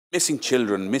Missing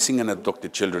children, missing and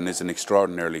abducted children is an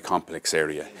extraordinarily complex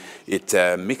area. It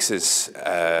mixes,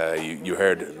 you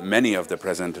heard many of the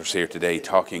presenters here today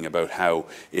talking about how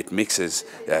it mixes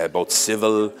both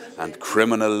civil and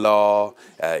criminal law.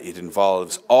 It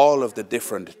involves all of the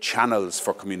different channels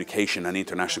for communication and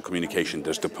international communication.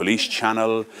 There's the police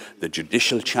channel, the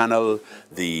judicial channel,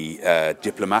 the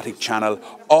diplomatic channel,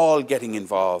 all getting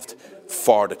involved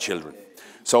for the children.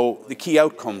 So the key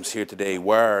outcomes here today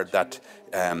were that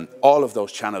all of those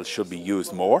channels should be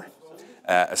used more,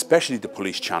 especially the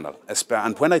police channel.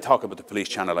 And when I talk about the police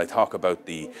channel, I talk about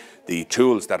the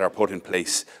tools that are put in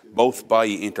place both by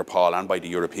Interpol and by the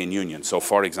European Union. So,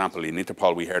 for example, in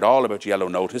Interpol, we heard all about yellow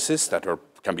notices that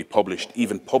can be published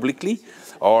even publicly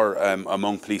or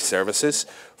among police services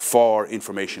for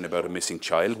information about a missing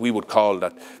child. We would call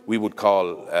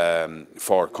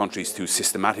for countries to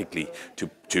systematically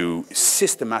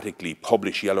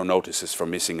publish yellow notices for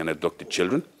missing and abducted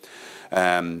children.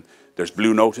 There's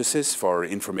blue notices for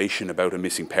information about a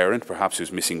missing parent, perhaps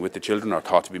who's missing with the children or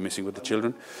thought to be missing with the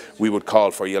children. We would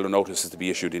call for yellow notices to be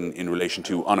issued in relation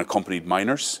to unaccompanied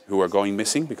minors who are going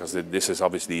missing, because this is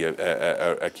obviously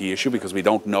a key issue, because we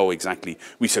don't know exactly,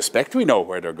 we suspect we know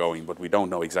where they're going, but we don't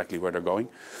know exactly where they're going.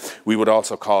 We would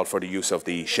also call for the use of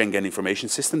the Schengen Information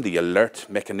System, the alert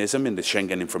mechanism in the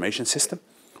Schengen Information System.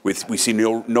 We see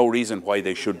no reason why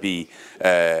they should be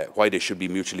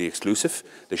mutually exclusive.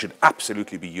 They should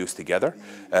absolutely be used together,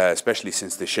 especially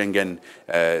since the Schengen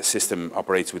system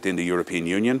operates within the European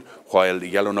Union, while the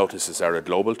yellow notices are a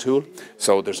global tool.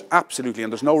 So there's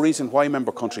there's no reason why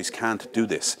member countries can't do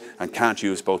this and can't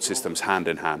use both systems hand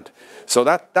in hand. So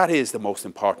that is the most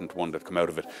important one that come out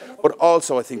of it. But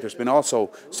also, I think there's been also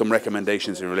some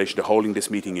recommendations in relation to holding this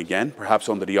meeting again, perhaps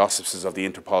under the auspices of the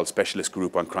Interpol Specialist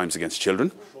Group on Crimes Against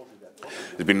Children.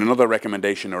 There's been another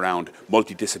recommendation around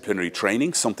multidisciplinary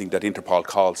training, something that Interpol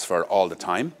calls for all the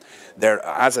time.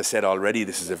 As I said already,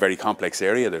 this is a very complex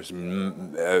area. There's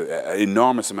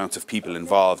enormous amounts of people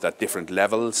involved at different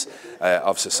levels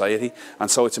of society.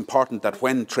 And so it's important that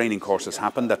when training courses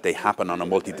happen, that they happen on a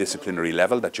multidisciplinary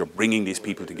level, that you're bringing these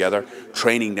people together,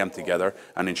 training them together,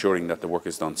 and ensuring that the work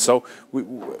is done. So,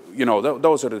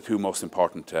 those are the two most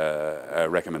important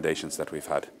recommendations that we've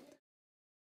had.